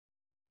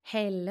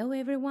Hello,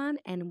 everyone,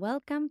 and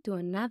welcome to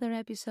another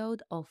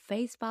episode of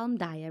Facepalm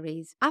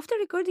Diaries. After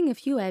recording a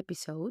few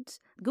episodes,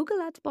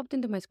 Google Ads popped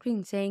into my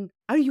screen saying,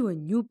 "Are you a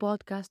new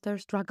podcaster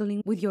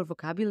struggling with your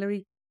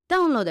vocabulary?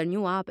 Download our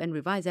new app and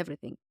revise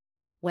everything."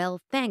 Well,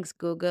 thanks,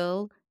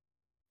 Google.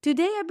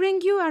 Today, I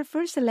bring you our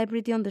first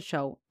celebrity on the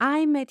show.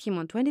 I met him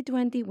on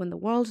 2020 when the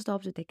world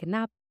stopped to take a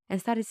nap and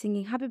started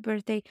singing Happy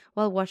Birthday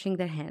while washing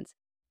their hands.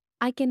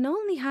 I can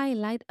only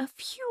highlight a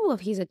few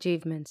of his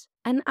achievements.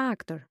 An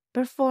actor,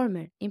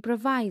 performer,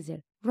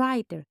 improviser,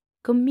 writer,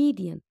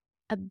 comedian,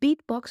 a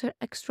beatboxer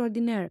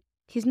extraordinaire.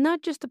 He's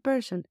not just a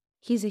person,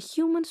 he's a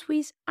human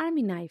Swiss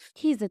army knife.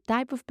 He's the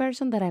type of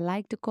person that I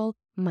like to call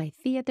my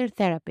theater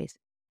therapist.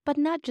 But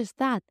not just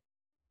that.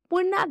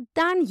 We're not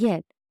done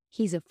yet.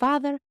 He's a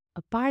father,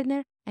 a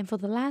partner, and for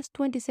the last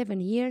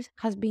 27 years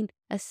has been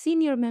a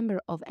senior member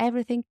of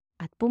everything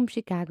at Boom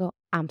Chicago,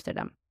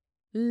 Amsterdam.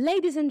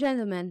 Ladies and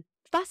gentlemen,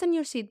 fasten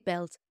your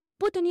seatbelts,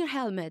 put on your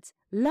helmets,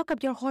 lock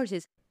up your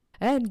horses,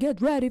 and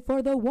get ready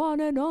for the one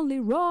and only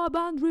Rob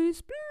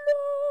Andristplourde.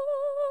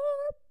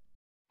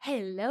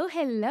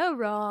 Hello,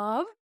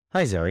 Rob.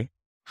 Hi, Zoe.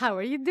 How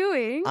are you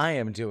doing? I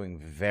am doing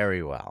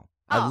very well.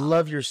 Oh. I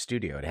love your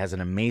studio. It has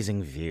an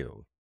amazing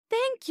view.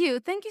 Thank you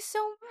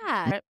so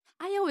much.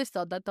 I always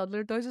thought that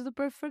toddler toys is the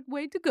perfect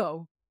way to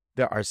go.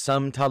 There are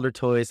some toddler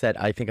toys that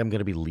I think I'm going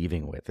to be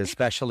leaving with,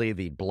 especially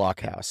the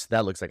blockhouse.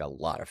 That looks like a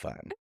lot of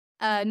fun.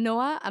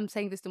 Noah, I'm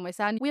saying this to my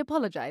son. We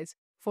apologize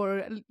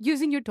for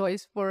using your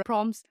toys for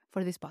prompts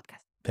for this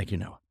podcast. Thank you,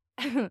 Noah.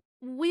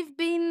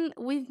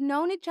 We've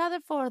known each other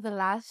for the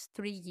last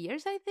 3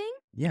 years, I think.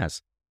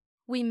 Yes.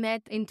 We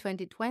met in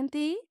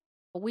 2020.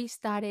 We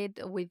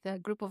started with a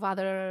group of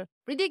other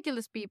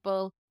ridiculous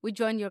people. We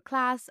joined your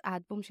class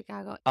at Boom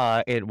Chicago.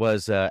 It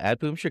was at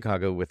Boom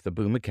Chicago with the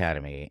Boom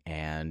Academy,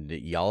 and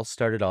y'all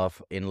started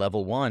off in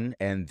level 1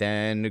 and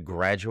then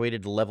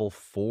graduated to level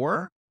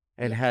 4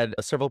 and had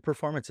several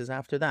performances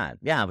after that.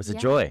 Yeah, it was a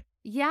joy.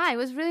 Yeah, it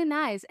was really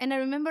nice. And I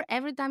remember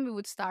every time we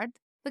would start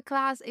the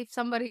class, if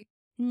somebody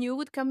new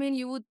would come in,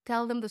 you would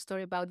tell them the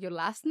story about your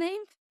last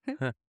name.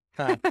 Well,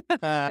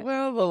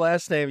 the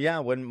last name, yeah,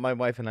 when my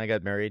wife and I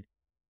got married,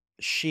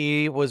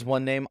 she was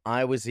one name,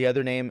 I was the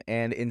other name,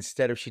 and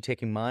instead of she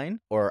taking mine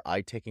or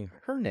I taking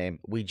her name,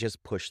 we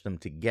just pushed them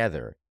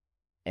together.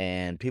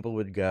 And people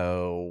would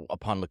go,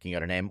 upon looking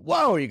at her name,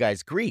 "Whoa, are you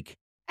guys Greek?"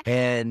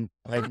 And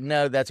like,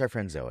 no, that's our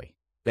friend Zoe.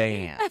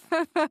 Bam.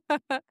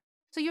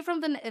 So you're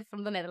from the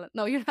Netherlands?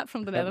 No, you're not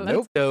from the Netherlands.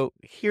 Nope. So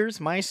here's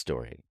my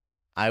story.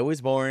 I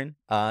was born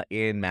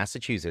in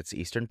Massachusetts,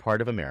 eastern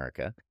part of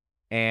America,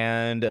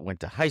 and went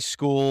to high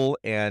school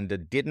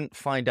and didn't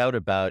find out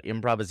about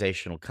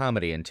improvisational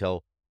comedy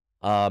until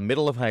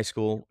middle of high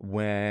school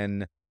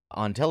when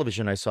on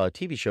television I saw a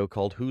TV show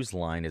called Whose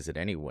Line Is It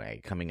Anyway?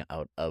 Coming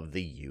out of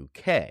the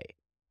UK.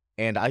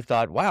 And I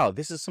thought, wow,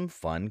 this is some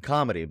fun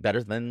comedy,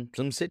 better than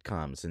some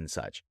sitcoms and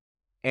such.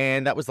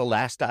 And that was the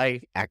last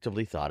I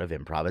actively thought of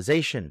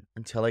improvisation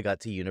until I got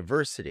to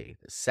university.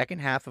 The second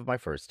half of my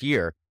first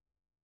year,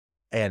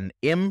 an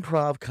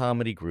improv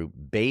comedy group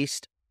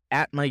based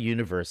at my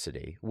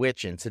university,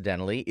 which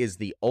incidentally is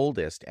the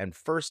oldest and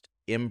first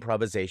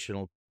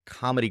improvisational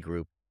comedy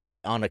group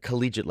on a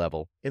collegiate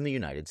level in the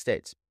United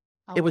States.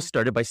 Oh, It was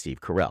started by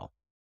Steve Carell.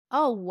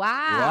 Oh,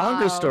 wow.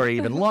 Longer story,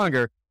 even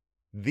longer.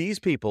 These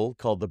people,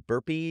 called the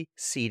Burpee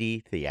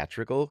Seedy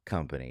Theatrical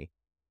Company,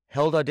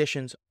 held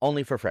auditions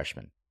only for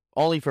freshmen,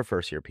 only for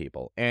first-year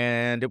people.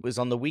 And it was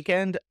on the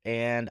weekend,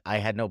 and I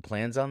had no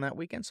plans on that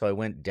weekend, so I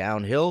went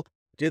downhill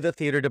to the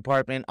theater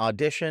department,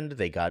 auditioned.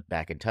 They got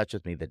back in touch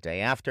with me the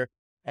day after.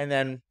 And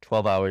then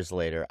 12 hours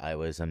later, I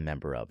was a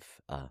member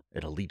of an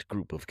elite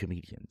group of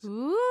comedians.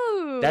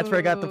 Ooh. That's where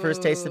I got the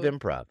first taste of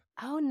improv.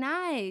 Oh,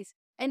 nice.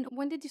 And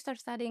when did you start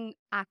studying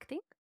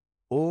acting?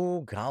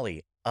 Oh,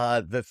 golly.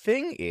 The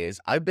thing is,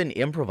 I've been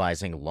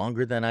improvising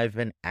longer than I've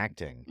been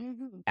acting.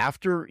 Mm-hmm.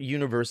 After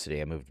university,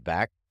 I moved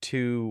back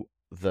to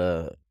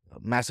the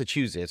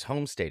Massachusetts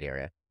home state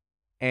area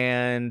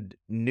and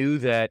knew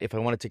that if I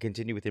wanted to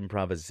continue with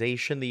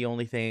improvisation, the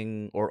only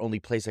thing or only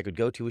place I could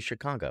go to was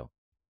Chicago.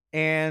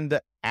 And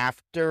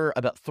after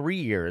about 3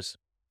 years,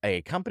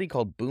 a company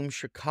called Boom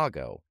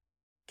Chicago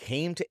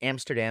came to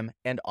Amsterdam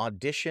and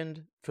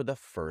auditioned for the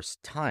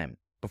first time.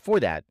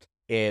 Before that,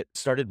 it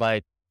started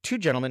by 2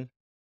 gentlemen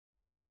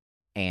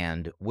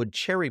and would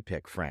cherry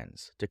pick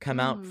friends to come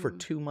out for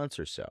 2 months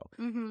or so.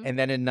 Mm-hmm. And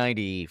then in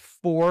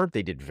 94,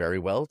 they did very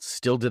well,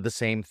 still did the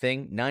same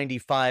thing.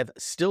 95,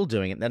 still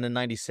doing it. Then in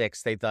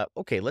 96, they thought,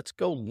 okay, let's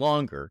go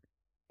longer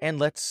and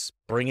let's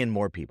bring in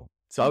more people.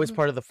 So I was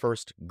part of the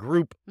first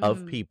group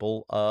of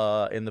people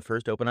in the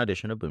first open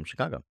audition of Boom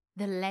Chicago.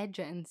 The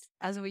legends,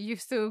 as we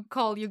used to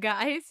call you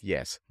guys.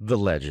 Yes, the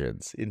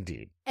legends,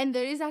 indeed. And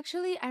there is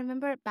actually, I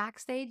remember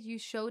backstage, you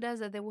showed us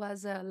that there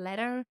was a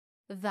letter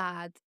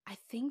that I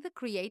think the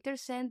creator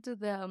sent to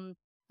the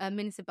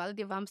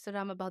municipality of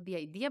Amsterdam about the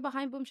idea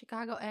behind Boom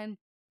Chicago. And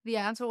the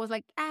answer was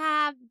like,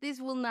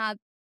 this will not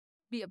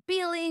be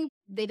appealing.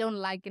 They don't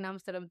like in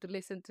Amsterdam to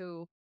listen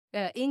to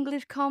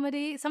English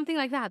comedy, something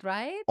like that,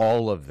 right?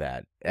 All of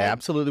that. Like,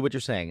 Absolutely what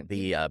you're saying.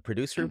 The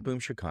producer of Boom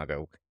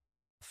Chicago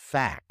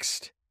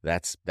faxed.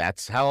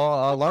 That's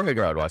how long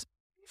ago it was.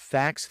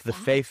 Faxed the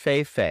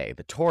wow. Fei,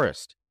 the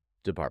tourist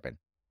department,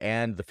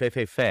 and the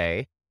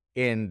Fei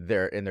in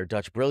their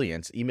Dutch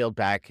brilliance emailed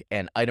back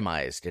and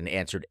itemized and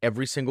answered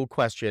every single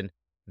question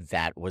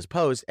that was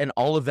posed, and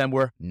all of them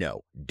were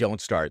no,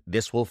 don't start.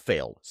 This will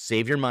fail.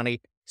 Save your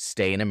money.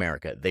 Stay in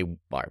America.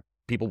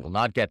 People will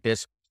not get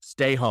this.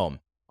 Stay home.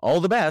 All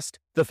the best.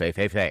 The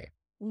Fei.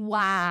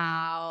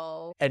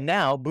 Wow. And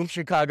now, Boom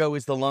Chicago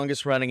is the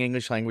longest running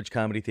English language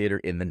comedy theater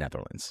in the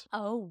Netherlands.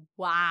 Oh,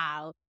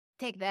 wow.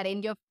 Take that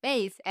in your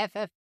face,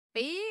 FFP.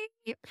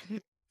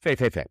 Fei.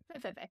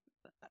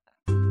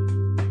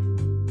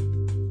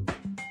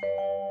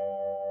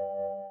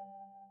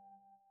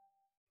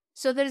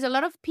 So there's a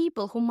lot of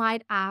people who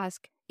might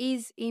ask,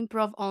 is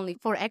improv only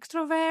for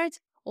extroverts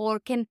or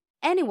can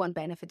anyone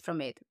benefit from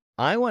it?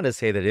 I want to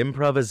say that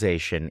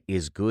improvisation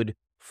is good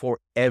for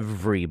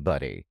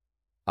everybody.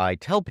 I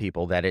tell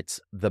people that it's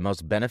the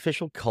most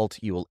beneficial cult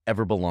you will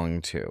ever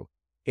belong to.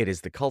 It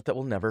is the cult that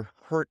will never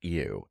hurt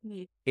you.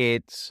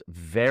 It's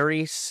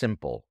very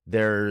simple.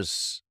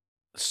 There's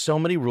so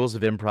many rules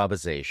of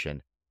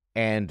improvisation,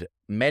 and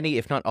many,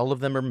 if not all of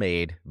them, are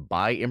made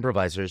by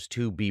improvisers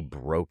to be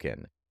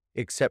broken,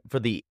 except for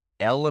the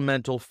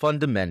elemental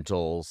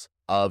fundamentals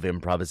of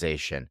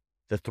improvisation.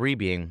 The three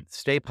being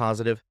stay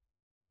positive,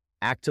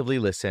 actively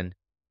listen,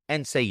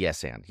 and say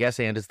yes and. Yes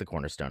and is the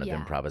cornerstone of Yeah.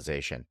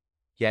 improvisation.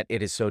 Yet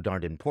it is so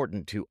darned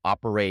important to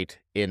operate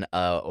in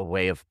a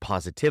way of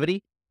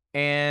positivity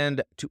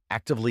and to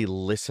actively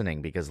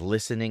listening, because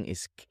listening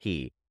is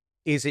key.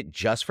 Is it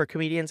just for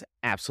comedians?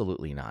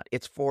 Absolutely not.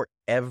 It's for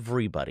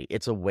everybody.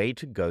 It's a way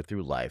to go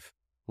through life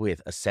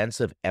with a sense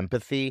of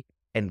empathy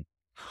and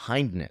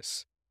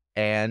kindness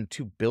and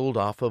to build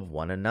off of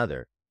one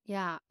another.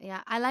 Yeah.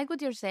 I like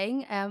what you're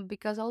saying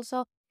because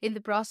also in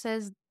the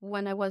process,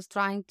 when I was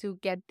trying to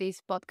get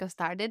this podcast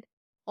started,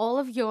 all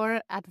of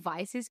your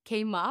advices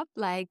came up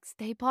like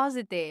stay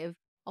positive,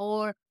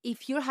 or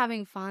if you're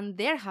having fun,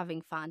 they're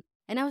having fun.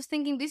 And I was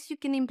thinking this, you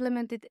can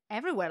implement it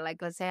everywhere.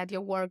 Like, let's say at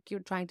your work,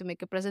 you're trying to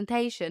make a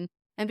presentation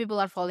and people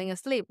are falling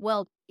asleep.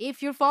 Well,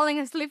 if you're falling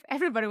asleep,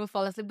 everybody will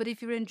fall asleep. But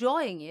if you're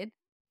enjoying it,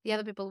 the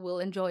other people will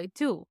enjoy it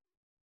too.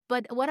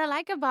 But what I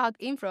like about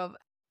improv,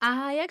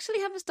 I actually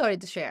have a story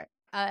to share.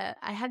 I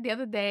had the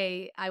other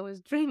day, I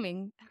was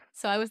dreaming.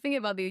 So I was thinking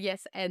about the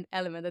yes and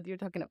element that you're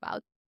talking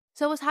about.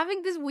 So I was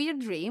having this weird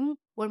dream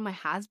where my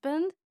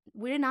husband,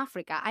 we're in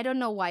Africa. I don't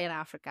know why in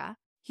Africa.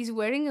 He's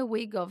wearing a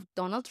wig of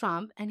Donald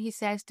Trump and he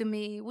says to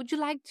me, would you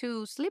like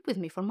to sleep with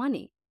me for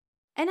money?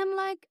 And I'm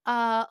like,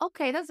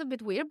 okay, that's a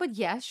bit weird, but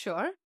yes,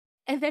 sure.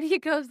 And then he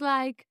goes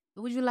like,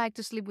 would you like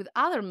to sleep with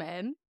other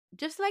men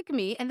just like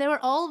me? And they were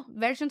all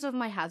versions of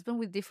my husband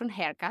with different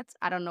haircuts.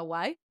 I don't know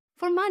why.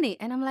 For money.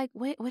 And I'm like,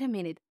 wait a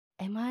minute.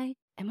 Am I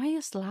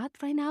a slut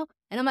right now?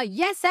 And I'm like,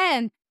 yes,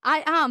 and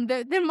I am.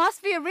 There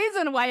must be a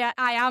reason why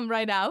I am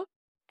right now.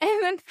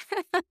 And then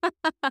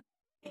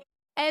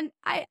and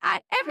I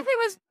everything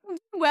was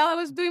well. I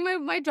was doing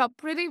my job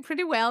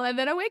pretty well. And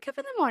then I wake up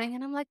in the morning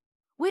and I'm like,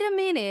 wait a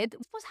minute,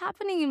 what's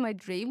happening in my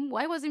dream?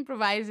 Why was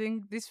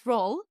improvising this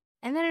role?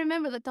 And then I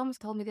remember that Thomas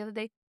told me the other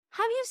day,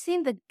 have you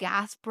seen the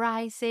gas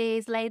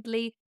prices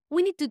lately?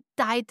 We need to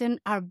tighten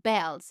our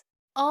belts.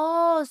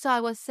 Oh, so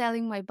I was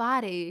selling my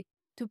body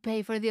to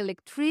pay for the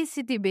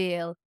electricity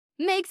bill.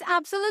 Makes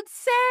absolute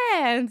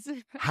sense.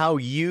 How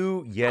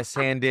you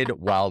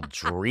yes-anded while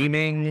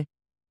dreaming.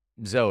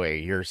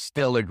 Zoe, you're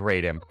still a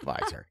great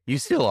improviser. You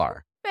still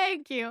are.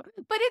 Thank you.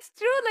 But it's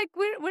true, like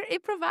we're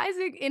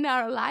improvising in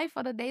our life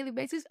on a daily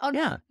basis on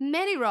Yeah.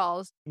 many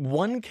roles.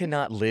 One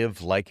cannot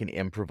live like an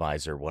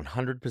improviser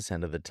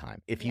 100% of the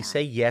time. If you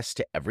say yes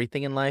to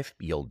everything in life,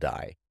 you'll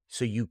die.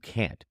 So you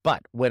can't.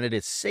 But when it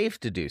is safe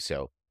to do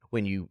so,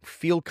 when you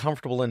feel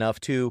comfortable enough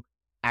to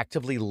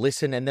actively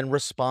listen and then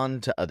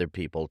respond to other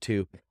people,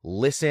 to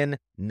listen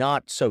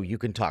not so you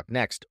can talk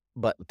next,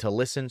 but to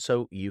listen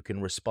so you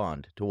can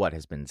respond to what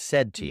has been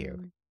said to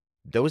you.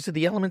 Those are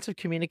the elements of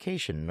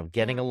communication, of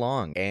getting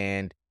along.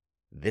 And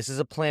this is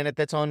a planet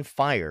that's on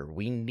fire.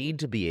 We need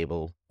to be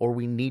able, or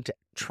we need to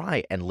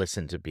try and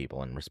listen to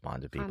people and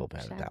respond to people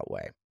better 100%. that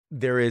way.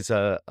 There is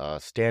a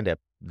stand-up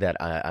that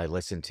I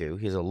listen to.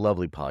 He has a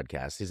lovely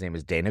podcast. His name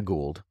is Dana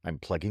Gould. I'm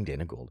plugging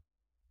Dana Gould.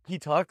 He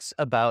talks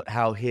about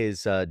how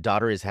his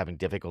daughter is having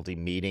difficulty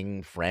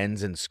meeting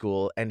friends in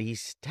school, and he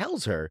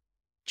tells her,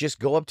 just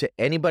go up to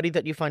anybody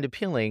that you find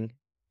appealing,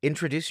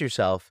 introduce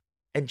yourself,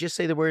 and just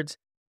say the words,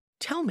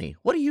 tell me,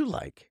 what do you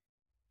like?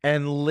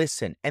 And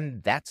listen.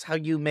 And that's how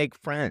you make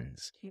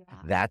friends. Yeah.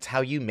 That's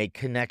how you make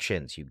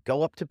connections. You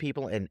go up to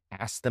people and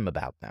ask them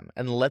about them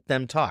and let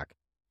them talk.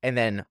 And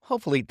then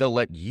hopefully they'll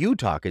let you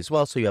talk as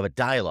well, so you have a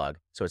dialogue,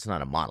 so it's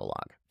not a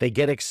monologue. They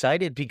get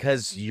excited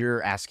because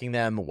you're asking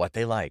them what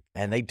they like,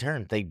 and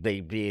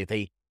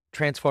they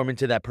transform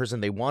into that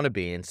person they want to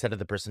be instead of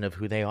the person of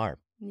who they are.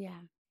 Yeah.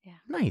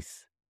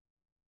 Nice.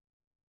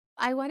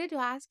 I wanted to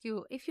ask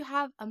you if you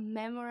have a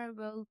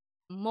memorable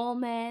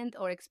moment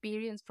or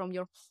experience from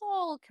your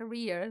whole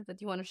career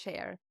that you want to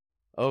share?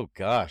 Oh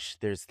gosh,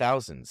 there's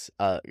thousands,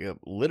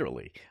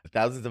 literally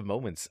thousands of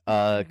moments,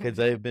 because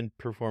I've been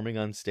performing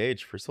on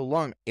stage for so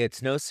long.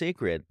 It's no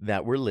secret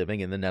that we're living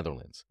in the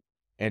Netherlands.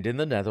 And in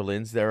the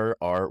Netherlands, there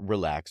are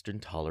relaxed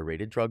and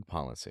tolerated drug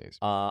policies.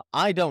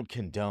 I don't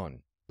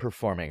condone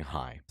performing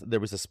high. There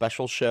was a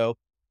special show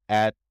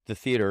at the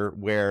theater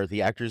where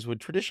the actors would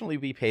traditionally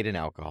be paid in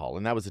alcohol,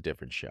 and that was a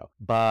different show.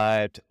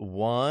 But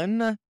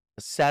one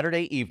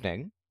Saturday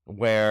evening,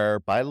 where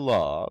by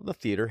law, the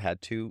theater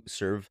had to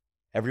serve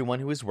everyone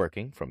who was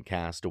working, from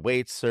cast to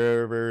wait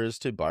servers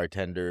to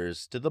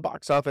bartenders to the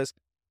box office,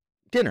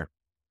 dinner.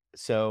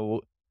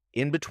 So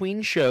in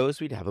between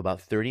shows, we'd have about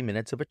 30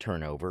 minutes of a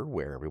turnover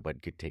where everyone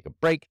could take a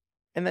break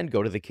and then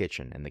go to the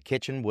kitchen. And the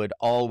kitchen would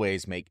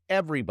always make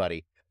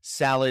everybody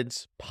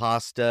salads,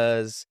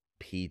 pastas,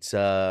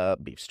 pizza,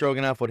 beef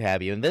stroganoff, what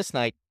have you. And this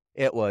night,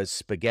 it was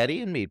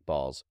spaghetti and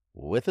meatballs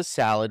with a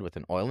salad with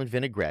an oil and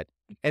vinaigrette.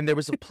 And there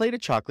was a plate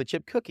of chocolate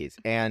chip cookies.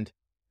 And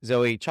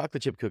Zoe,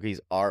 chocolate chip cookies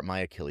are my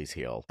Achilles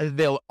heel.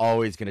 They're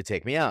always going to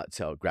take me out.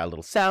 So grab a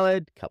little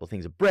salad, a couple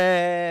things of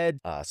bread,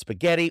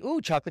 spaghetti,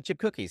 chocolate chip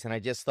cookies. And I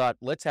just thought,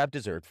 let's have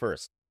dessert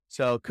first.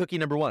 So cookie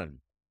number 1,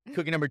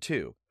 cookie number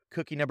 2,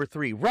 cookie number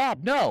 3.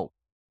 Rob, no!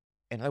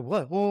 And I,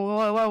 what?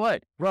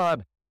 What?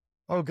 Rob,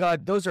 oh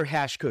God, those are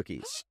hash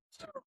cookies.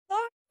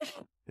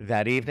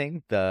 That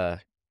evening,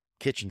 the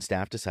kitchen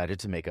staff decided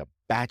to make a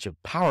batch of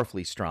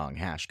powerfully strong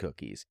hash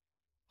cookies,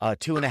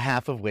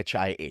 2.5 of which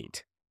I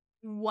ate.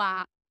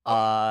 Wow.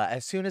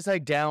 As soon as I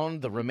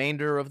downed the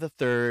remainder of the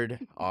third,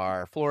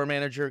 our floor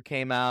manager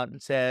came out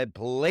and said,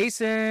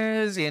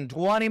 places in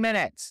 20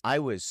 minutes. I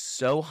was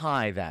so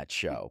high that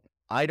show.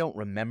 I don't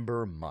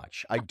remember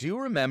much. I do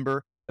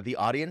remember the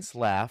audience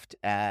laughed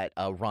at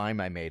a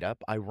rhyme I made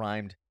up. I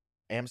rhymed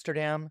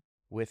Amsterdam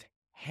with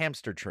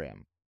hamster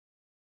trim.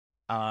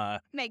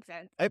 Makes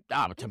sense.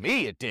 To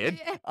me, it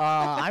did.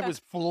 I was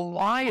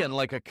flying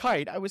like a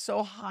kite. I was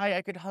so high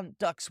I could hunt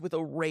ducks with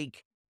a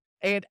rake.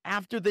 And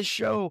after the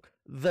show,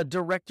 the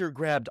director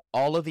grabbed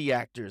all of the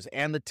actors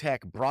and the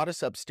tech, brought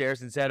us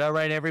upstairs and said, all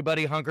right,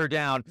 everybody hunker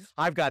down.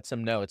 I've got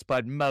some notes,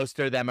 but most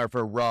of them are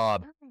for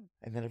Rob.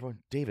 And then everyone,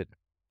 David,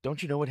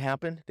 don't you know what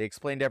happened? They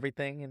explained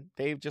everything, and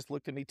Dave just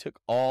looked at me, took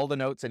all the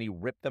notes, and he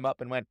ripped them up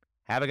and went,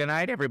 have a good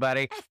night,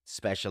 everybody,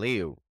 especially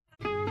you.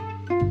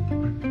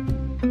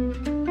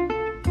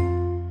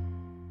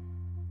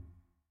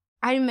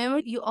 I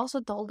remember you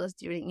also told us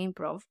during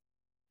improv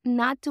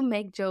not to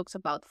make jokes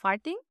about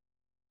farting.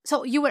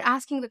 So you were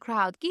asking the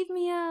crowd, give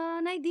me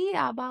an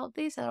idea about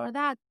this or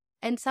that.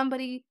 And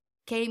somebody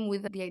came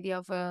with the idea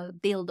of a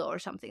dildo or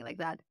something like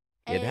that.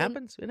 It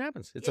happens. It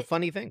happens. It's a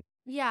funny thing.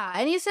 Yeah.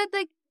 And you said,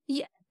 like,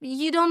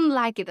 you don't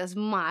like it as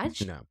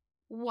much. No.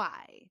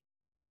 Why?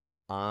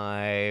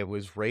 I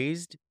was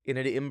raised in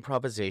an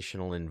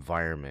improvisational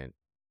environment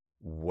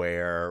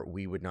where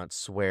we would not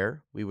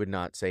swear. We would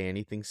not say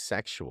anything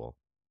sexual.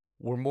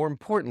 Or more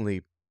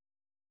importantly,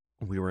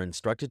 we were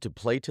instructed to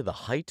play to the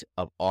height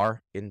of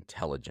our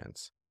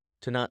intelligence,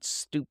 to not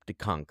stoop to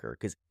conquer,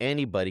 because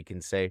anybody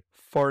can say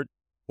fart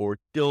or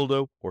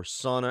dildo or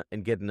sauna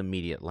and get an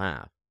immediate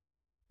laugh.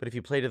 But if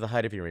you play to the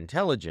height of your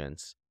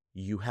intelligence,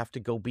 you have to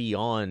go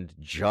beyond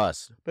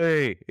just,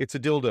 hey, it's a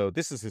dildo.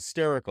 This is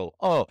hysterical.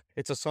 Oh,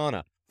 it's a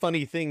sauna.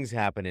 Funny things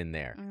happen in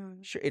there.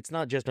 Sure, it's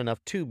not just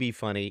enough to be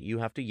funny. You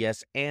have to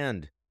yes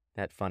and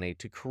that funny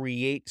to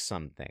create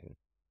something.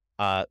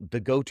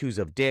 The go-tos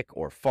of dick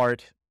or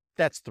fart,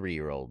 that's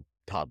 3-year-old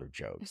toddler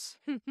jokes.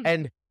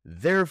 And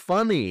they're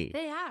funny.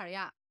 They are,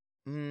 yeah.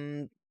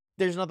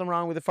 There's nothing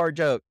wrong with a fart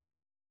joke.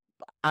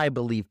 I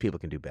believe people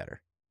can do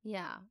better.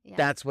 Yeah.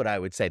 That's what I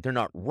would say. They're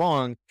not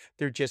wrong.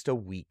 They're just a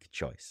weak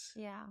choice.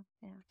 Yeah.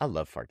 I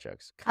love fart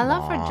jokes. I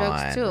love fart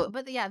jokes too.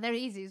 But yeah, they're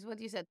easy is what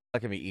you said. It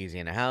can be easy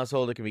in a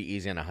household. It can be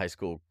easy in a high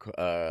school.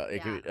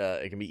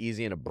 It can be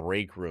easy in a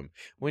break room.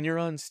 When you're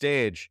on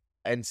stage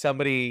and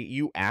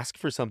you ask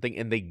for something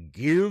and they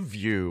give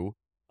you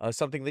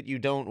something that you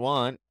don't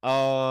want,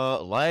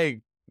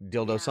 like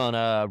dildo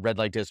sauna, red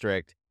light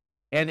district.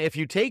 And if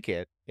you take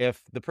it,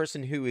 if the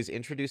person who is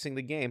introducing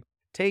the game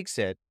takes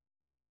it,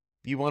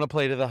 you want to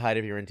play to the height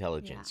of your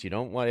intelligence. You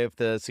don't want, if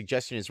the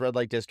suggestion is red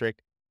light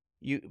district,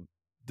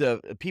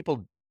 the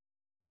people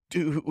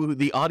do,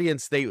 the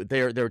audience,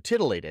 they're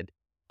titillated.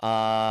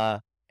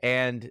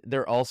 And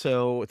they're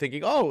also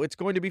thinking, oh, it's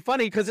going to be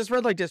funny because it's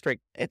red light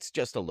district. It's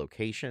just a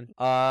location.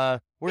 We're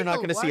not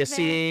going to see a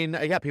scene.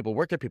 Yeah, people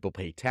work there. People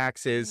pay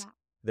taxes. Yeah.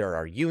 There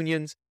are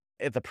unions.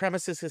 The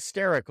premise is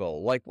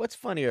hysterical. Like, what's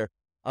funnier,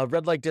 a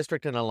red light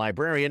district and a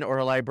librarian, or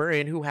a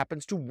librarian who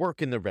happens to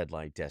work in the red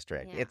light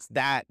district? Yeah. It's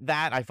that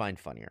I find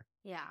funnier.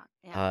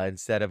 Yeah.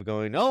 Instead of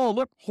going, oh,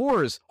 look,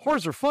 whores.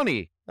 Whores are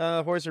funny.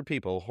 Whores are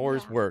people.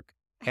 Whores work.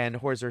 And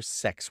whores are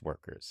sex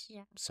workers.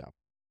 Yeah. So.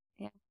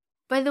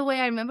 By the way,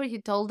 I remember you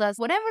told us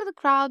whatever the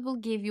crowd will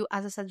give you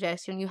as a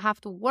suggestion, you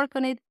have to work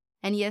on it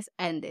and yes,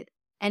 end it.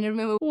 And I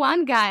remember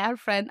one guy, our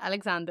friend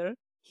Alexander,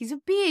 he's a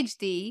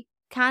PhD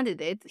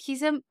candidate.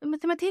 He's a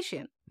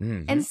mathematician.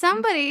 Mm-hmm. And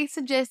somebody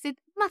suggested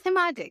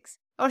mathematics.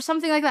 or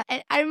something like that.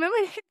 And I remember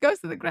he goes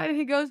to the crowd and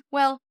he goes,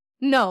 well,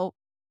 no.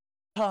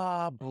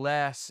 Ah,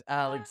 bless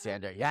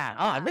Alexander. Yeah.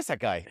 Oh, I miss that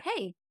guy.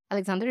 Hey,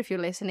 Alexander, if you're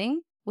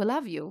listening, we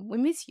love you. We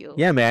miss you.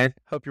 Yeah, man.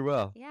 Hope you're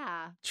well.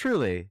 Yeah.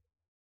 Truly.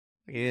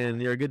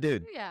 And you're a good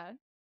dude. Yeah.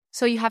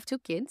 So you have 2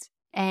 kids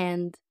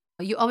and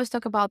you always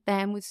talk about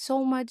them with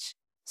so much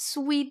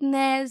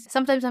sweetness.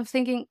 Sometimes I'm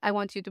thinking, I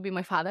want you to be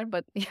my father,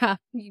 but yeah,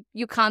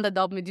 you can't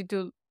adopt me due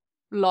to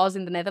laws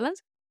in the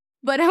Netherlands.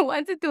 But I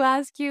wanted to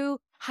ask you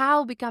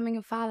how becoming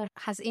a father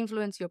has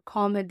influenced your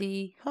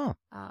comedy. Huh.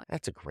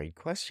 That's a great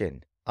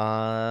question.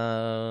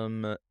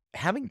 Having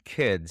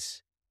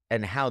kids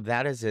and how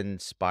that has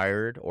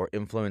inspired or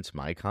influenced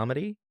my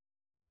comedy,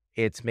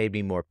 it's made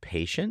me more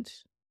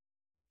patient.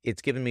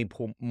 It's given me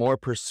more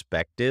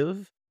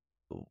perspective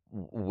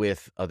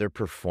with other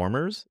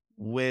performers.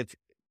 With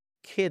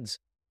kids,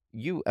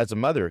 you as a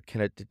mother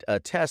can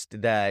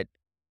attest that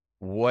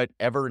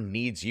whatever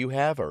needs you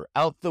have are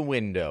out the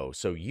window.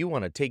 So you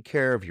want to take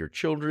care of your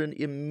children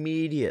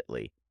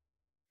immediately.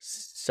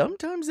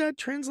 Sometimes that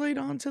translates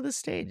onto the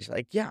stage.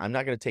 Like, yeah, I'm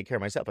not going to take care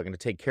of myself. I'm going to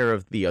take care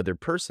of the other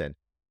person.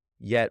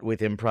 Yet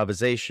with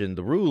improvisation,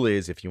 the rule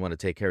is if you want to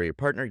take care of your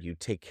partner, you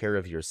take care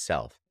of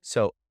yourself.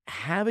 So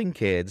having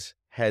kids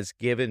has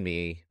given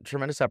me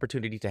tremendous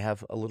opportunity to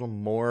have a little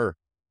more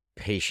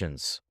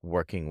patience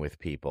working with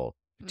people,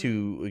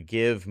 to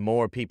give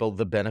more people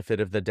the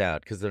benefit of the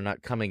doubt because they're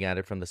not coming at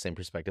it from the same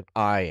perspective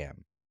I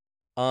am,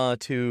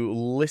 to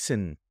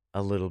listen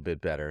a little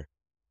bit better,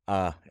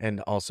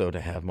 and also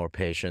to have more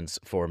patience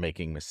for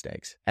making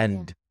mistakes.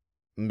 And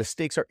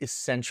mistakes are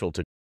essential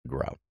to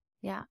grow.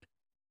 Yeah.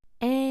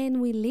 And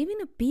we live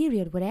in a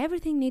period where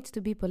everything needs to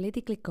be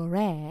politically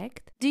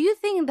correct. Do you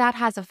think that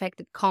has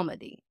affected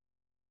comedy?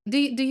 Do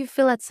you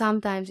feel that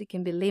sometimes it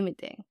can be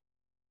limiting?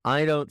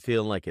 I don't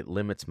feel like it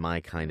limits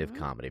my kind of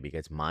comedy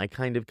because my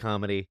kind of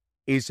comedy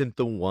isn't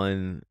the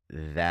one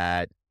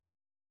that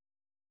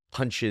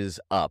punches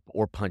up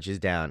or punches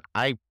down.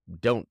 I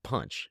don't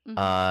punch.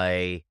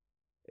 I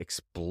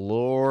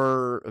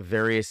explore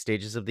various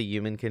stages of the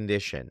human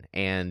condition,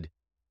 and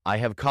I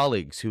have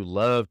colleagues who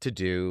love to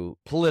do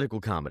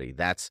political comedy.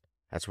 That's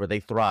where they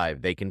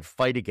thrive. They can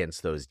fight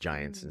against those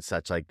giants and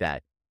such like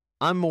that.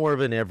 I'm more of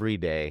an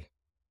everyday,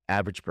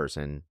 average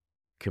person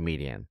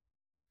comedian.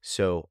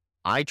 So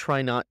I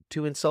try not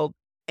to insult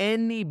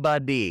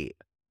anybody.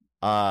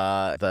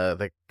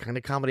 The kind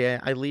of comedy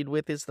I lead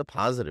with is the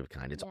positive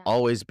kind. It's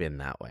always been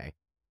that way.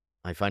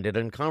 I find it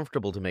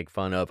uncomfortable to make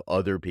fun of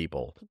other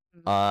people.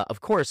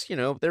 Of course,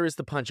 there is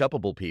the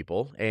punch-upable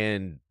people,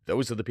 and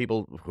those are the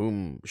people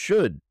whom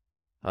should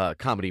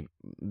comedy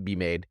be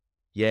made.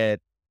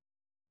 Yet,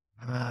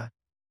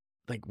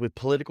 like with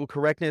political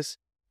correctness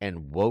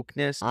and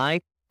wokeness,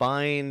 I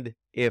find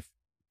if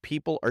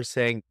people are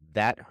saying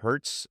that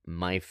hurts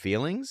my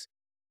feelings,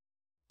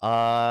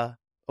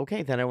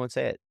 okay, then I won't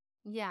say it.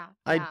 Yeah.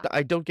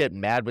 I don't get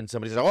mad when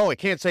somebody says, oh, I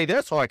can't say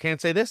this, or I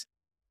can't say this.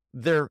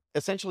 They're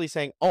essentially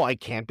saying, oh, I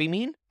can't be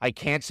mean. I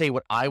can't say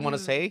what I want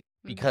to say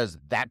because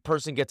that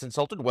person gets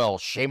insulted. Well,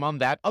 shame on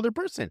that other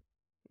person.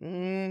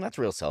 That's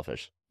real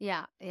selfish.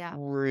 Yeah.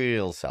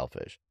 Real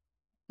selfish.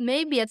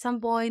 Maybe at some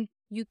point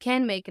you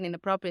can make an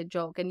inappropriate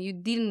joke and you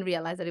didn't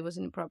realize that it was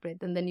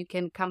inappropriate. And then you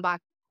can come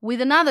back with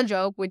another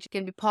joke, which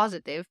can be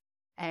positive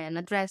and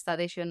address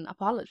that issue and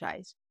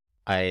apologize.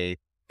 I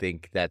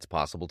think that's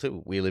possible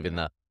too. We live in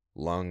the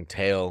long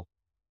tail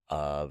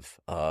of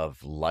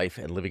life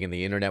and living in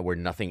the internet where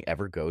nothing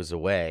ever goes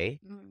away.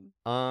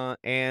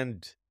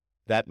 And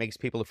that makes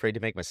people afraid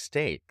to make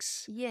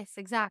mistakes. Yes,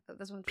 exactly.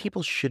 That's what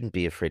people shouldn't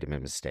be afraid to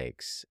make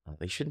mistakes.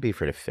 They shouldn't be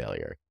afraid of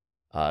failure.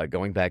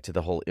 Going back to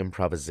the whole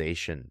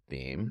improvisation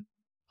theme,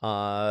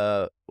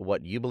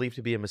 what you believe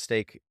to be a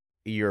mistake,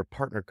 your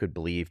partner could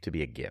believe to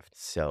be a gift.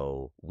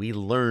 So we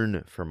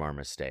learn from our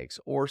mistakes,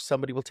 or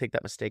somebody will take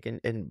that mistake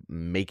and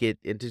make it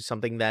into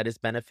something that is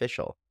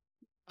beneficial.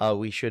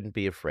 We shouldn't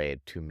be afraid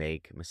to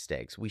make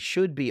mistakes. We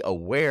should be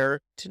aware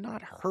to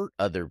not hurt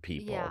other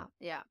people.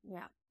 Yeah.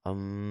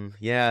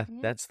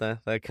 That's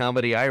the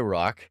comedy I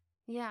rock.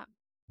 Yeah.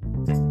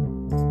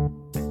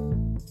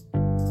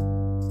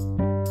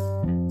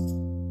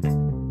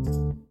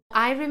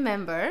 I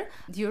remember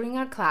during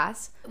our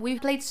class, we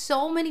played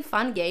so many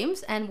fun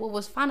games, and what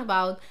was fun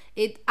about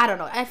it, I don't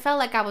know, I felt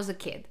like I was a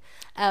kid.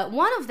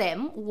 One of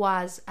them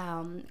was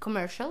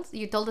commercials.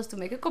 You told us to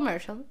make a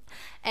commercial,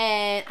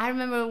 and I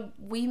remember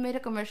we made a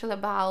commercial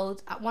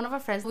about one of our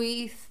friends.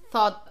 We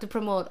thought to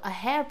promote a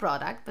hair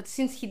product, but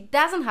since he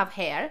doesn't have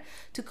hair,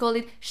 to call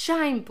it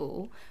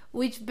Shampoo,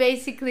 which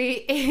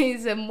basically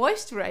is a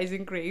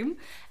moisturizing cream.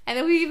 And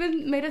then we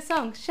even made a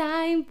song,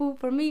 shampoo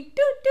for me,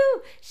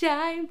 doo-doo,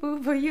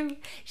 shampoo for you,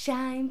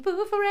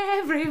 shampoo for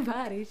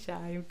everybody,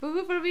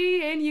 shampoo for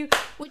me and you,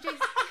 which is...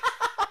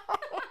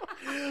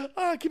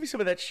 Give me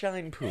some of that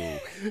shampoo.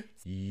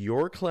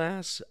 Your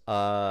class,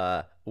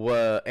 and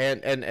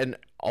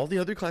all the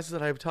other classes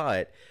that I've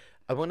taught,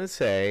 I want to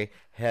say,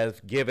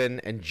 have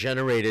given and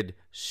generated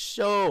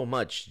so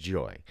much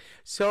joy,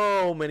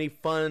 so many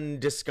fun,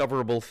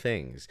 discoverable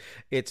things.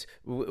 It's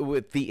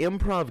with the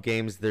improv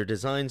games, they're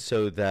designed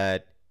so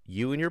that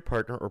you and your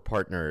partner or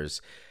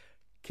partners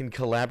can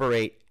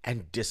collaborate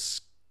and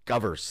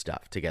discover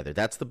stuff together.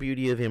 That's the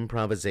beauty of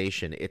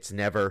improvisation. It's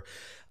never,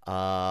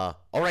 all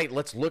right,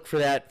 let's look for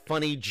that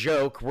funny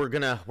joke. We're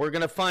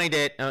gonna find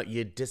it.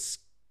 You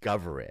discover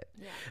it.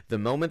 Yeah. The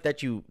moment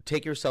that you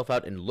take yourself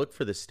out and look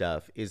for the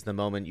stuff is the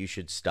moment you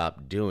should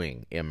stop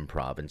doing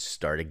improv and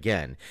start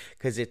again,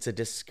 because it's a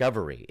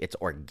discovery. It's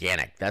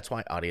organic. That's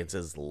why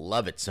audiences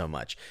love it so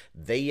much.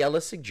 They yell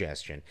a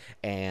suggestion,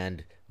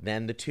 and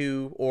then the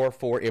 2 or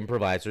 4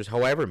 improvisers,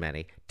 however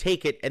many,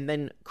 take it and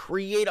then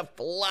create a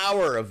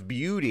flower of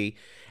beauty.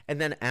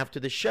 And then after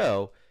the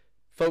show,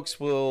 folks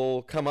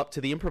will come up to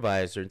the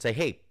improviser and say,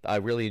 hey, I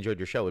really enjoyed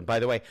your show. And by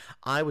the way,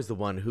 I was the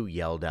one who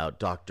yelled out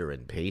doctor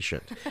and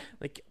patient.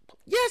 Like,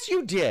 yes,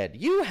 you did.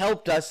 You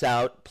helped us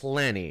out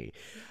plenty.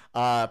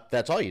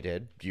 That's all you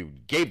did. You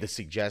gave the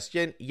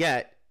suggestion,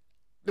 yet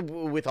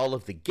with all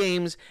of the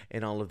games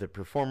and all of the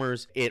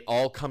performers, it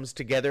all comes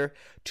together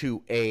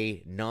to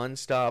a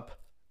nonstop,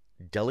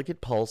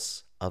 delicate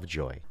pulse of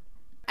joy.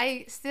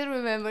 I still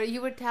remember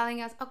you were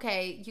telling us,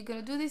 okay, you're going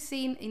to do this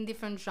scene in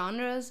different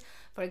genres,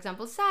 for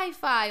example,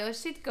 sci-fi or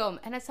sitcom.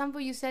 And at some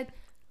point you said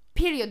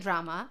period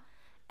drama.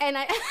 And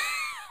I and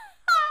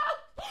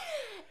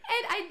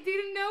I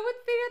didn't know what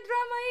period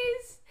drama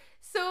is.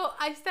 So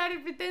I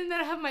started pretending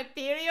that I have my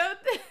period.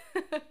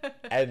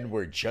 And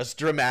we're just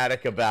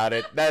dramatic about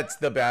it. That's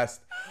the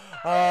best.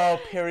 Oh,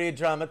 period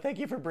drama. Thank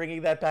you for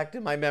bringing that back to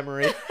my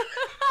memory.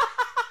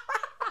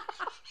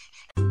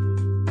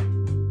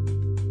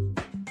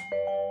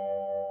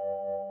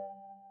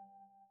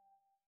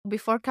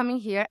 Before coming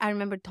here, I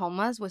remember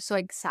Thomas was so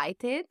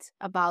excited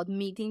about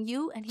meeting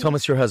you. And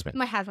Thomas, your husband?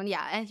 My husband,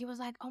 yeah. And he was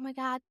like, oh my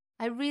God,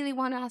 I really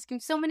want to ask him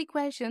so many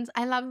questions.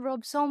 I love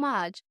Rob so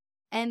much.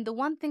 And the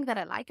one thing that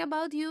I like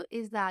about you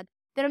is that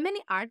there are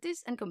many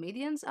artists and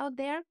comedians out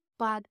there,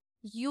 but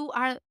you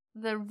are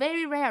the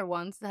very rare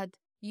ones that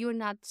you're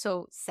not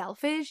so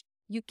selfish.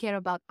 You care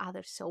about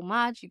others so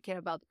much. You care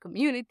about the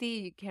community.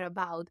 You care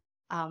about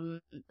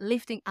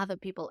lifting other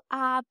people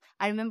up.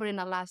 I remember in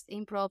our last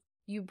improv,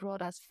 you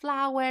brought us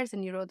flowers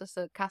and you wrote us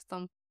a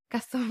custom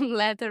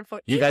letter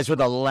for you guys were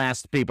the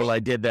last people I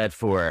did that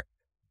for.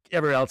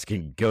 Everyone else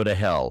can go to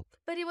hell.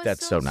 But it was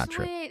That's so not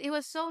sweet. true. It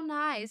was so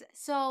nice.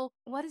 So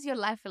what is your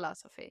life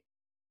philosophy?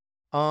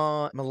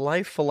 My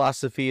life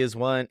philosophy is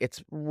one,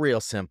 it's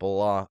real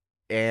simple.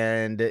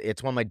 And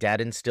it's one my dad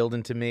instilled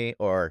into me,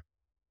 or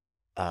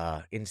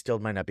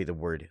instilled might not be the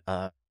word.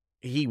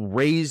 He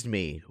raised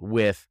me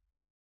with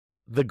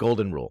the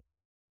golden rule.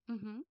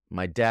 Mm-hmm.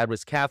 My dad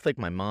was Catholic.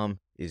 My mom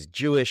is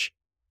Jewish.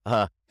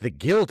 The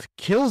guilt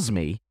kills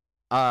me.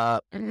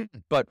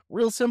 But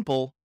real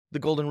simple, the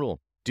golden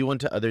rule. Do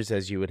unto others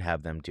as you would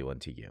have them do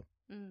unto you.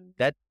 Mm.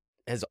 That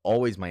has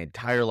always, my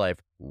entire life,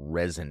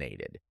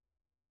 resonated.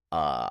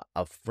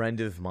 A friend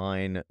of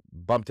mine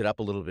bumped it up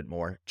a little bit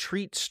more.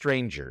 Treat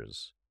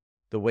strangers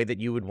the way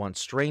that you would want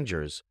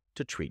strangers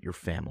to treat your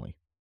family.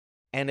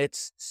 And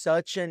it's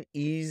such an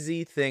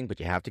easy thing, but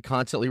you have to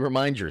constantly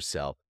remind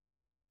yourself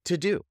to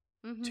do.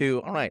 Mm-hmm.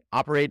 To, all right,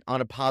 operate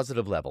on a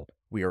positive level.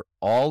 We are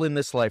all in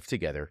this life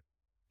together,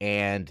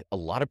 and a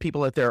lot of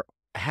people out there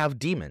have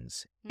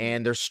demons,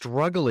 and they're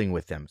struggling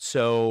with them.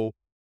 So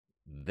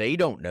they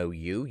don't know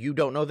you. You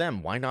don't know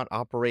them. Why not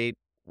operate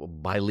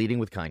by leading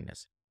with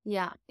kindness?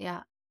 Yeah,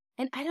 yeah.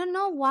 And I don't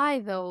know why,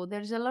 though.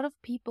 There's a lot of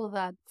people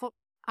that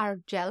are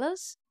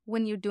jealous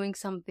when you're doing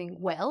something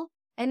well,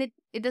 and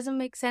it doesn't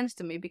make sense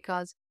to me,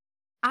 because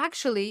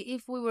actually,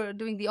 if we were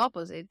doing the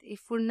opposite,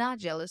 if we're not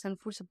jealous and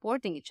if we're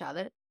supporting each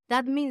other,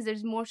 that means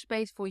there's more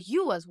space for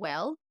you as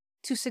well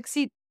to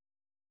succeed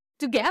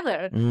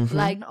together. Mm-hmm.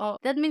 Like,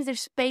 that means there's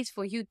space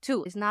for you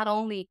too. It's not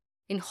only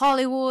in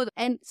Hollywood,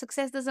 and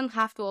success doesn't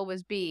have to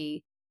always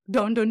be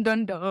dun dun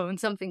dun dun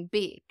something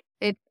big.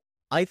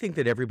 I think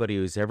that everybody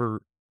who's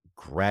ever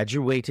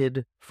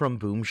graduated from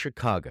Boom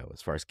Chicago,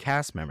 as far as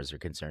cast members are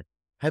concerned,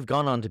 have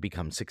gone on to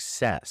become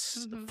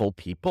successful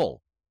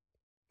people.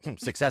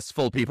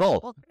 Successful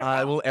people.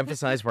 I will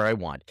emphasize where I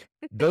want.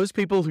 Those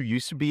people who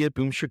used to be at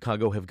Boom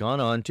Chicago have gone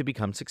on to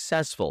become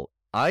successful,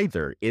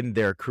 either in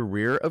their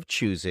career of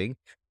choosing,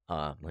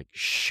 like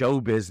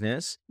show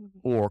business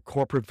or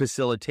corporate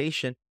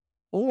facilitation,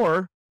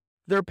 or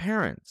their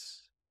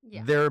parents.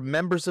 Yeah. They're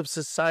members of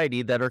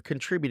society that are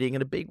contributing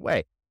in a big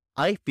way.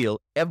 I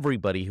feel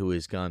everybody who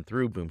has gone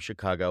through Boom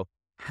Chicago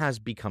has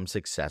become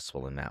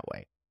successful in that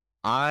way.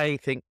 I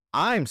think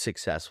I'm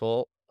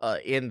successful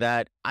in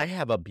that I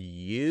have a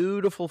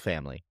beautiful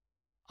family.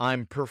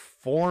 I'm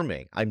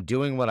performing. I'm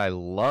doing what I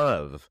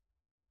love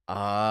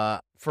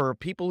for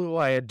people who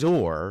I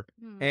adore.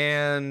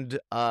 And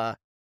an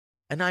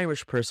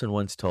Irish person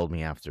once told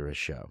me after a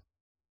show,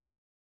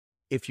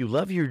 if you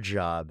love your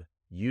job,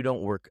 you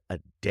don't work a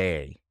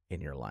day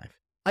in your life.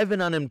 I've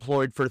been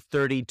unemployed for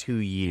 32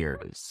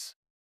 years,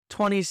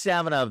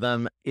 27 of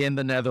them in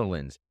the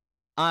Netherlands.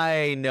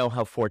 I know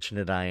how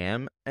fortunate I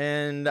am,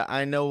 and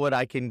I know what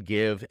I can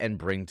give and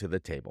bring to the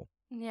table.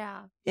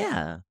 Yeah.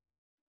 Yeah.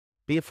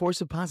 Be a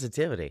force of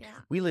positivity. Yeah.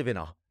 We live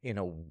in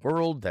a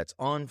world that's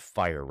on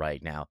fire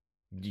right now.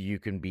 You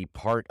can be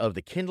part of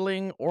the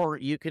kindling, or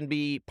you can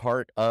be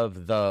part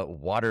of the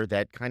water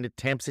that kind of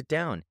tamps it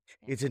down.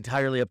 It's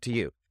entirely up to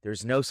you.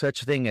 There's no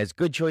such thing as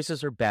good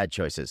choices or bad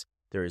choices.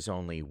 There is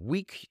only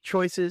weak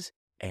choices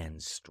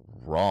and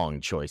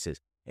strong choices.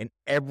 And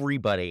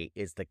everybody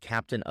is the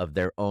captain of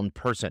their own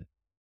person.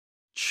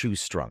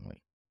 Choose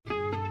strongly.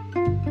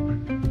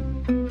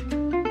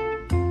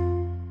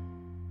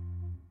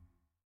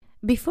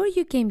 Before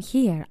you came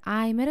here,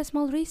 I made a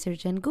small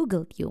research and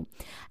Googled you.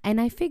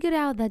 And I figured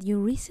out that you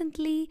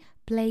recently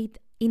played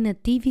in a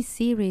TV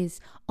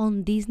series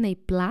on Disney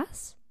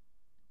Plus.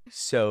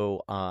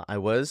 So I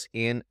was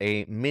in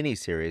a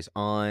miniseries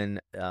on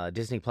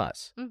Disney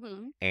Plus,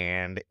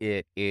 and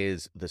it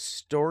is the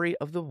story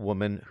of the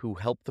woman who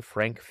helped the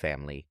Frank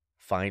family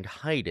find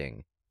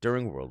hiding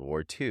during World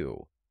War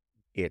II.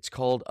 It's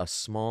called A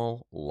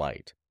Small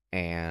Light,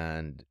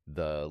 and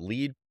the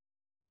lead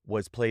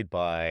was played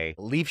by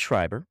Liev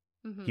Schreiber.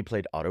 He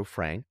played Otto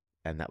Frank,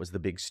 and that was the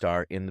big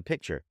star in the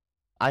picture.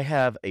 I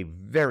have a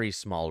very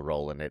small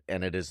role in it,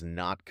 and it is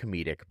not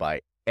comedic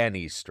by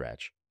any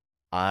stretch.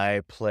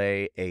 I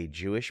play a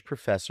Jewish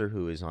professor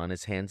who is on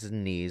his hands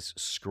and knees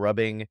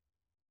scrubbing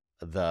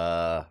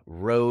the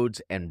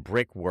roads and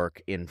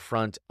brickwork in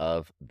front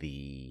of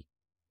the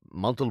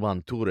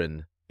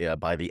Mantelwandtouren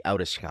by the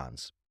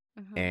Oudeschans.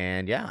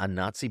 And yeah, a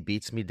Nazi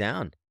beats me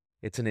down.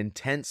 It's an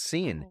intense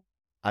scene. Oh.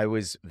 I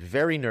was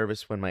very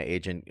nervous when my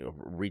agent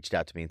reached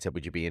out to me and said,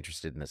 would you be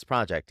interested in this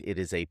project? It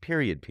is a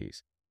period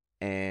piece.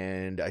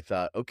 And I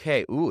thought,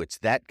 okay, it's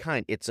that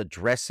kind. It's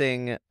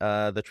addressing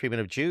the treatment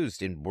of Jews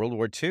in World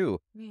War II.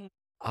 Yeah.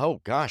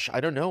 Oh, gosh,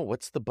 I don't know.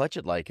 What's the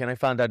budget like? And I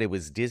found out it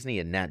was Disney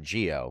and Nat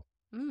Geo.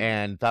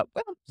 And thought,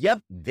 well, yep,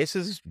 this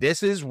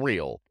is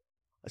real.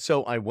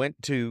 So I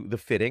went to the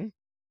fitting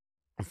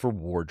for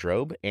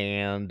wardrobe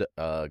and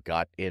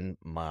got in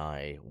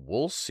my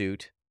wool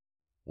suit,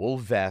 wool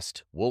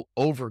vest, wool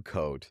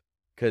overcoat,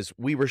 because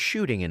we were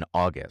shooting in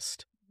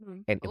August,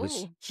 and it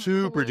was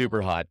super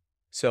duper hot.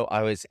 So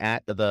I was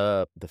at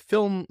the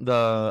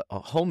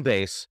home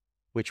base,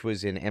 which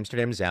was in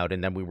Amsterdam Zuid,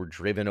 and then we were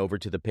driven over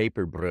to the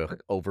Peperbrug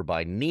over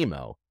by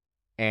Nemo.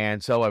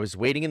 And so I was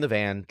waiting in the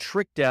van,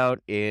 tricked out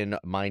in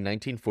my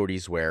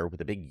 1940s wear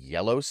with a big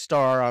yellow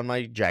star on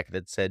my jacket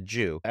that said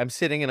Jew. I'm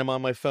sitting and I'm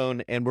on my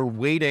phone, and we're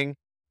waiting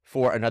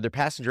for another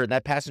passenger, and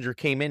that passenger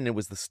came in, and it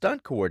was the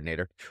stunt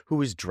coordinator who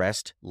was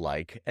dressed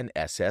like an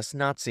SS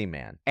Nazi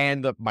man.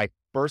 And my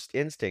first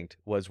instinct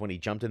was when he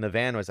jumped in the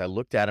van was I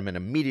looked at him and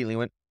immediately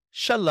went,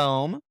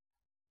 "Shalom."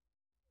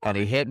 And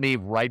he hit me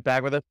right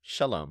back with a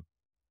shalom.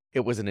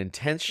 It was an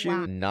intense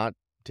shoot, not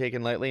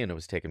taken lightly, and it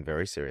was taken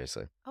very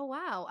seriously. Oh,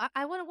 wow.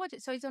 I want to watch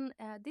it. So it's on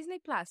Disney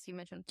Plus, you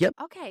mentioned. Yep.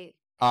 Okay.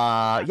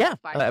 Yeah.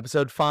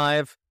 Episode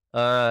 5,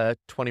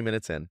 20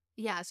 minutes in.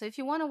 Yeah. So if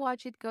you want to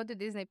watch it, go to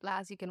Disney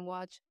Plus. You can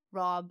watch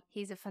Rob.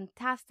 He's a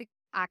fantastic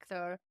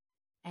actor.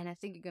 And I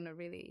think you're going to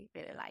really,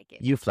 really like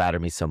it. You flatter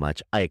me so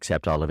much. I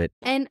accept all of it.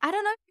 And I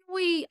don't know if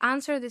we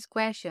answer this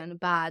question,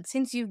 but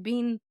since you've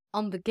been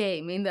on the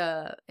game, in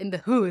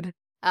the hood,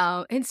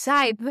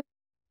 inside.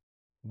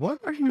 What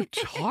are you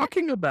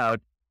talking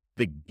about?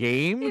 The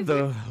game?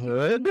 The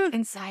hood?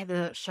 Inside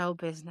the show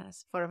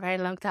business for a very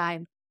long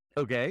time.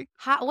 Okay.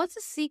 What's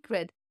the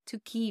secret to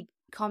keep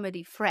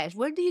comedy fresh?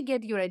 Where do you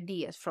get your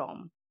ideas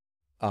from?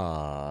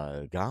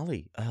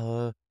 Golly.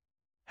 How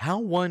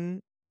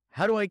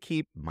do I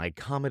keep my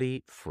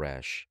comedy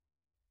fresh?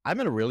 I'm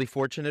in a really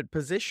fortunate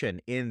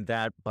position in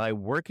that by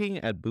working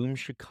at Boom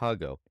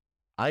Chicago,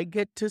 I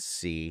get to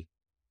see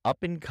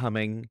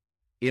up-and-coming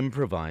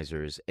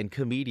improvisers and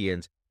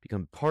comedians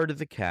become part of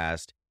the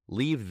cast,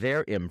 leave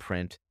their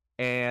imprint,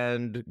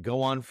 and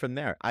go on from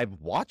there. I've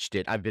watched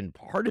it. I've been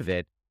part of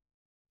it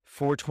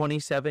for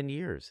 27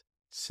 years.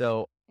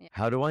 So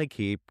how do I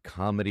keep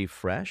comedy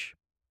fresh?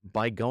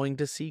 By going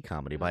to see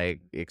comedy, by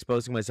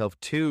exposing myself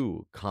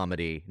to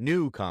comedy,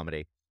 new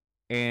comedy.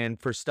 And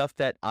for stuff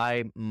that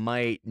I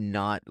might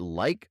not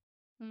like,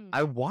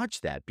 I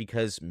watch that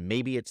because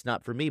maybe it's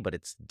not for me, but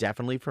it's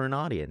definitely for an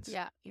audience.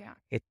 Yeah.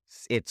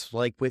 It's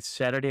like with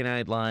Saturday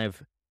Night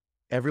Live,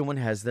 everyone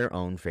has their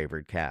own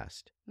favorite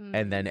cast.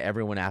 And then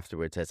everyone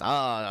afterwards says,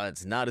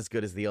 it's not as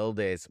good as the old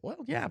days. Well,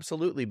 yeah,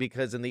 absolutely.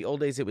 Because in the old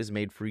days, it was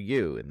made for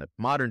you. In the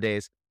modern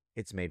days,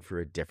 it's made for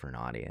a different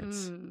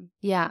audience.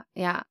 Yeah.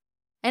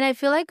 And I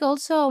feel like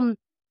also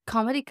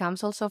comedy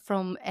comes also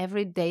from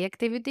everyday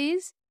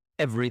activities.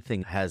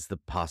 Everything has the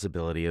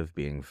possibility of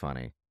being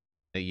funny.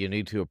 You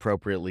need to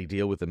appropriately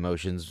deal with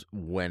emotions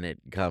when it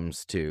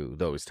comes to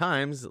those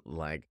times,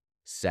 like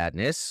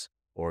sadness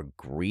or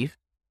grief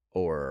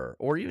or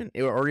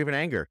even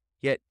anger.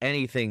 Yet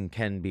anything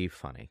can be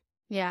funny.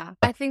 Yeah.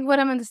 I think what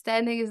I'm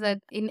understanding is that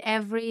in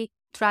every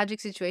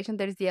tragic situation,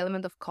 there's the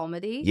element of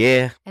comedy.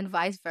 Yeah. And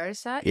vice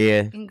versa.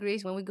 Yeah. In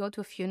Greece, when we go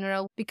to a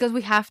funeral, because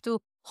we have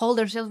to hold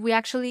ourselves, we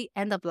actually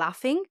end up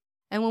laughing.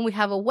 And when we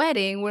have a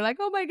wedding, we're like,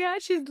 oh my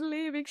God, she's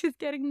leaving. She's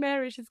getting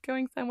married. She's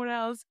going somewhere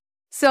else.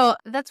 So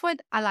that's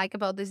what I like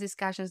about these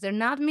discussions. They're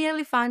not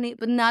merely funny,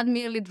 but not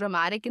merely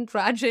dramatic and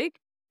tragic,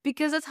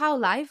 because that's how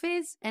life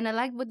is. And I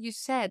like what you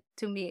said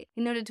to me.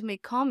 In order to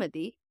make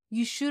comedy,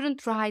 you shouldn't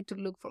try to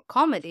look for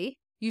comedy.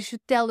 You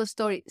should tell the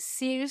story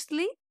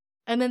seriously,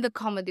 and then the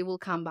comedy will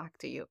come back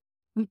to you.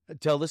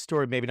 Tell the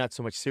story, maybe not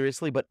so much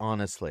seriously, but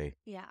honestly.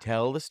 Yeah.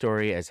 Tell the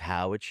story as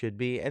how it should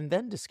be, and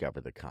then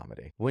discover the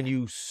comedy. When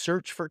you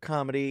search for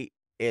comedy,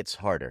 it's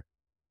harder.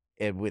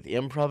 And with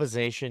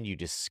improvisation, you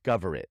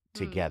discover it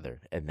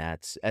together. And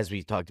that's, as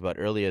we talked about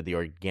earlier, the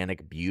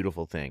organic,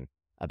 beautiful thing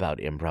about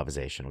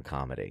improvisational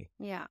comedy.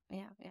 Yeah.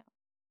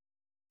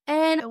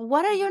 And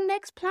what are your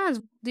next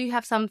plans? Do you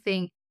have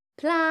something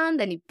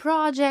planned? Any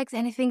projects?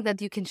 Anything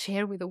that you can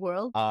share with the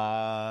world?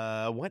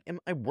 What am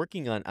I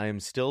working on? I am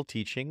still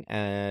teaching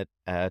at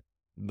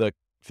the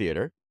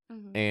theater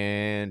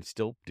and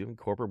still doing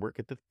corporate work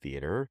at the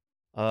theater.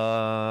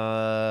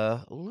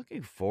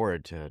 Looking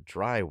forward to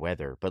dry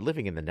weather, but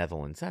living in the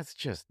Netherlands, that's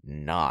just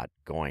not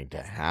going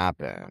to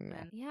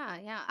happen.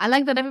 Yeah. I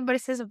like that everybody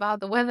says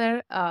about the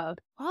weather.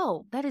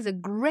 Oh, that is a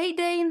great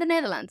day in the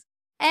Netherlands.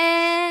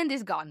 And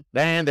it's gone.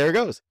 And there it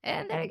goes.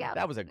 And there you go.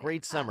 That was a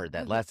great summer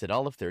that lasted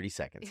all of 30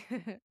 seconds.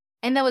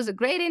 And that was a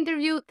great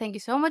interview. Thank you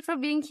so much for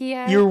being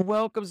here. You're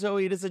welcome,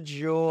 Zoe. It is a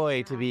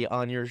joy to be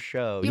on your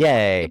show. You're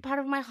Yay. part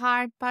of my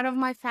heart, part of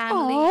my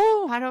family,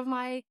 part of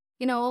my,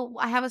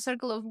 I have a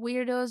circle of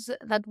weirdos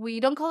that we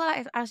don't call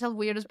ourselves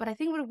weirdos, but I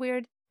think we're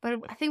weird. But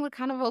I think we're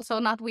kind of also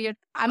not weird.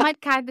 I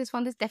might cut this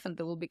one. This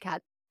definitely will be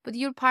cut. But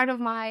you're part of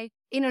my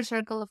inner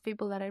circle of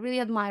people that I really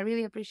admire,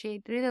 really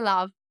appreciate, really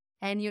love.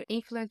 And you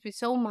influence me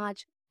so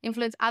much,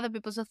 influence other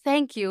people. So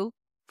thank you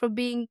for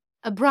being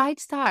a bright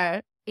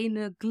star in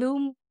a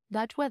gloom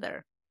Dutch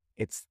weather.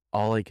 It's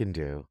all I can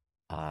do.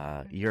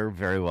 You're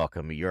very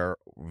welcome. You're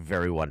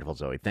very wonderful,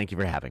 Zoe. Thank you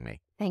for having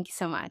me. Thank you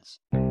so much.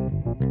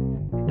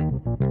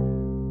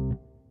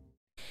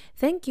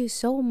 Thank you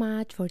so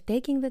much for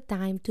taking the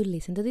time to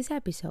listen to this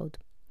episode.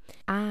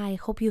 I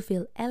hope you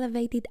feel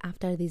elevated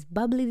after this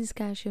bubbly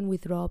discussion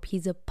with Rob.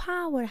 He's a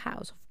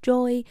powerhouse of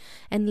joy,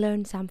 and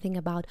learn something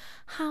about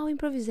how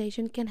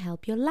improvisation can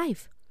help your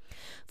life.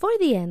 For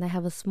the end, I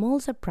have a small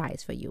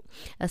surprise for you.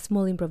 A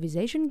small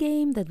improvisation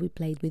game that we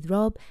played with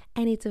Rob,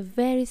 and it's a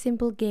very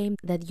simple game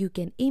that you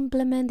can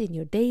implement in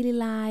your daily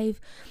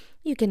life.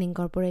 You can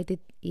incorporate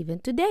it even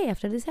today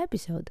after this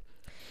episode.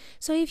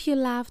 So if you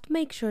laughed,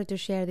 make sure to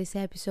share this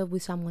episode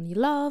with someone you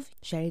love,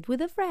 share it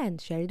with a friend,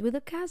 share it with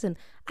a cousin.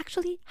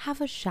 Actually, have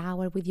a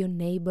shower with your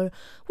neighbor.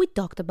 We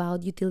talked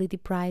about utility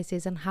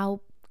prices and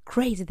how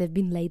crazy they've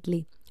been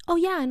lately. Oh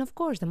yeah, and of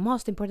course, the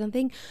most important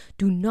thing,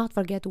 do not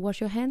forget to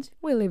wash your hands.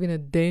 We live in a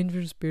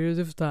dangerous period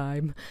of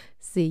time.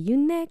 See you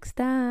next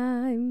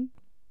time.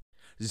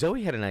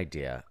 Zoe had an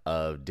idea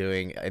of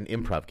doing an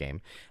improv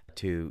game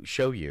to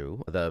show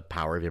you the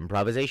power of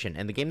improvisation.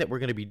 And the game that we're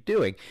going to be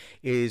doing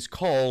is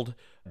called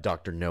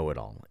Dr.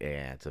 Know-It-All.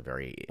 It's a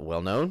very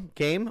well-known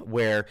game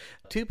where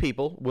two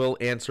people will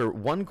answer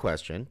one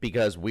question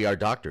because we are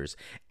doctors,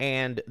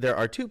 and there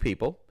are two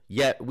people,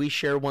 yet we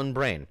share one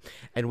brain,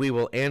 and we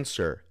will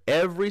answer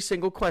every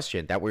single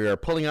question that we are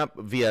pulling up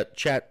via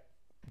Chat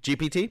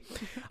GPT.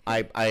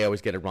 I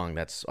always get it wrong.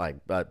 That's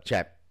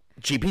Chat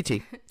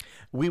GPT.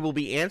 We will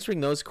be answering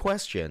those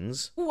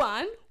questions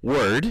One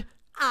word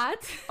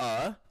at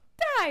a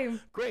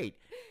time. Great.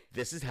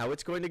 This is how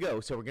it's going to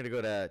go. So we're going to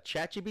go to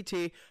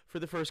ChatGPT for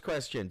the first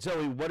question.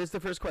 Zoe, what is the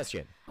first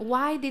question?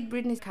 Why did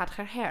Britney cut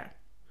her hair?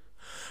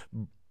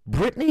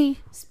 Britney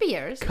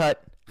Spears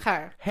cut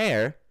her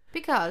hair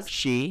because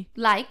she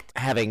liked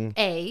having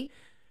a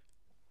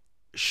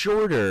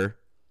shorter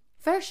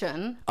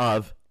version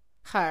of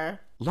her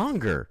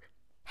longer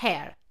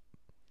hair.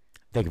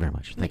 Thank you very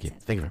much. Thank you.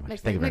 Sense. Thank you very much.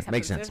 Makes Thank you very sense. much.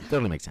 Makes sense.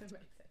 Totally makes sense.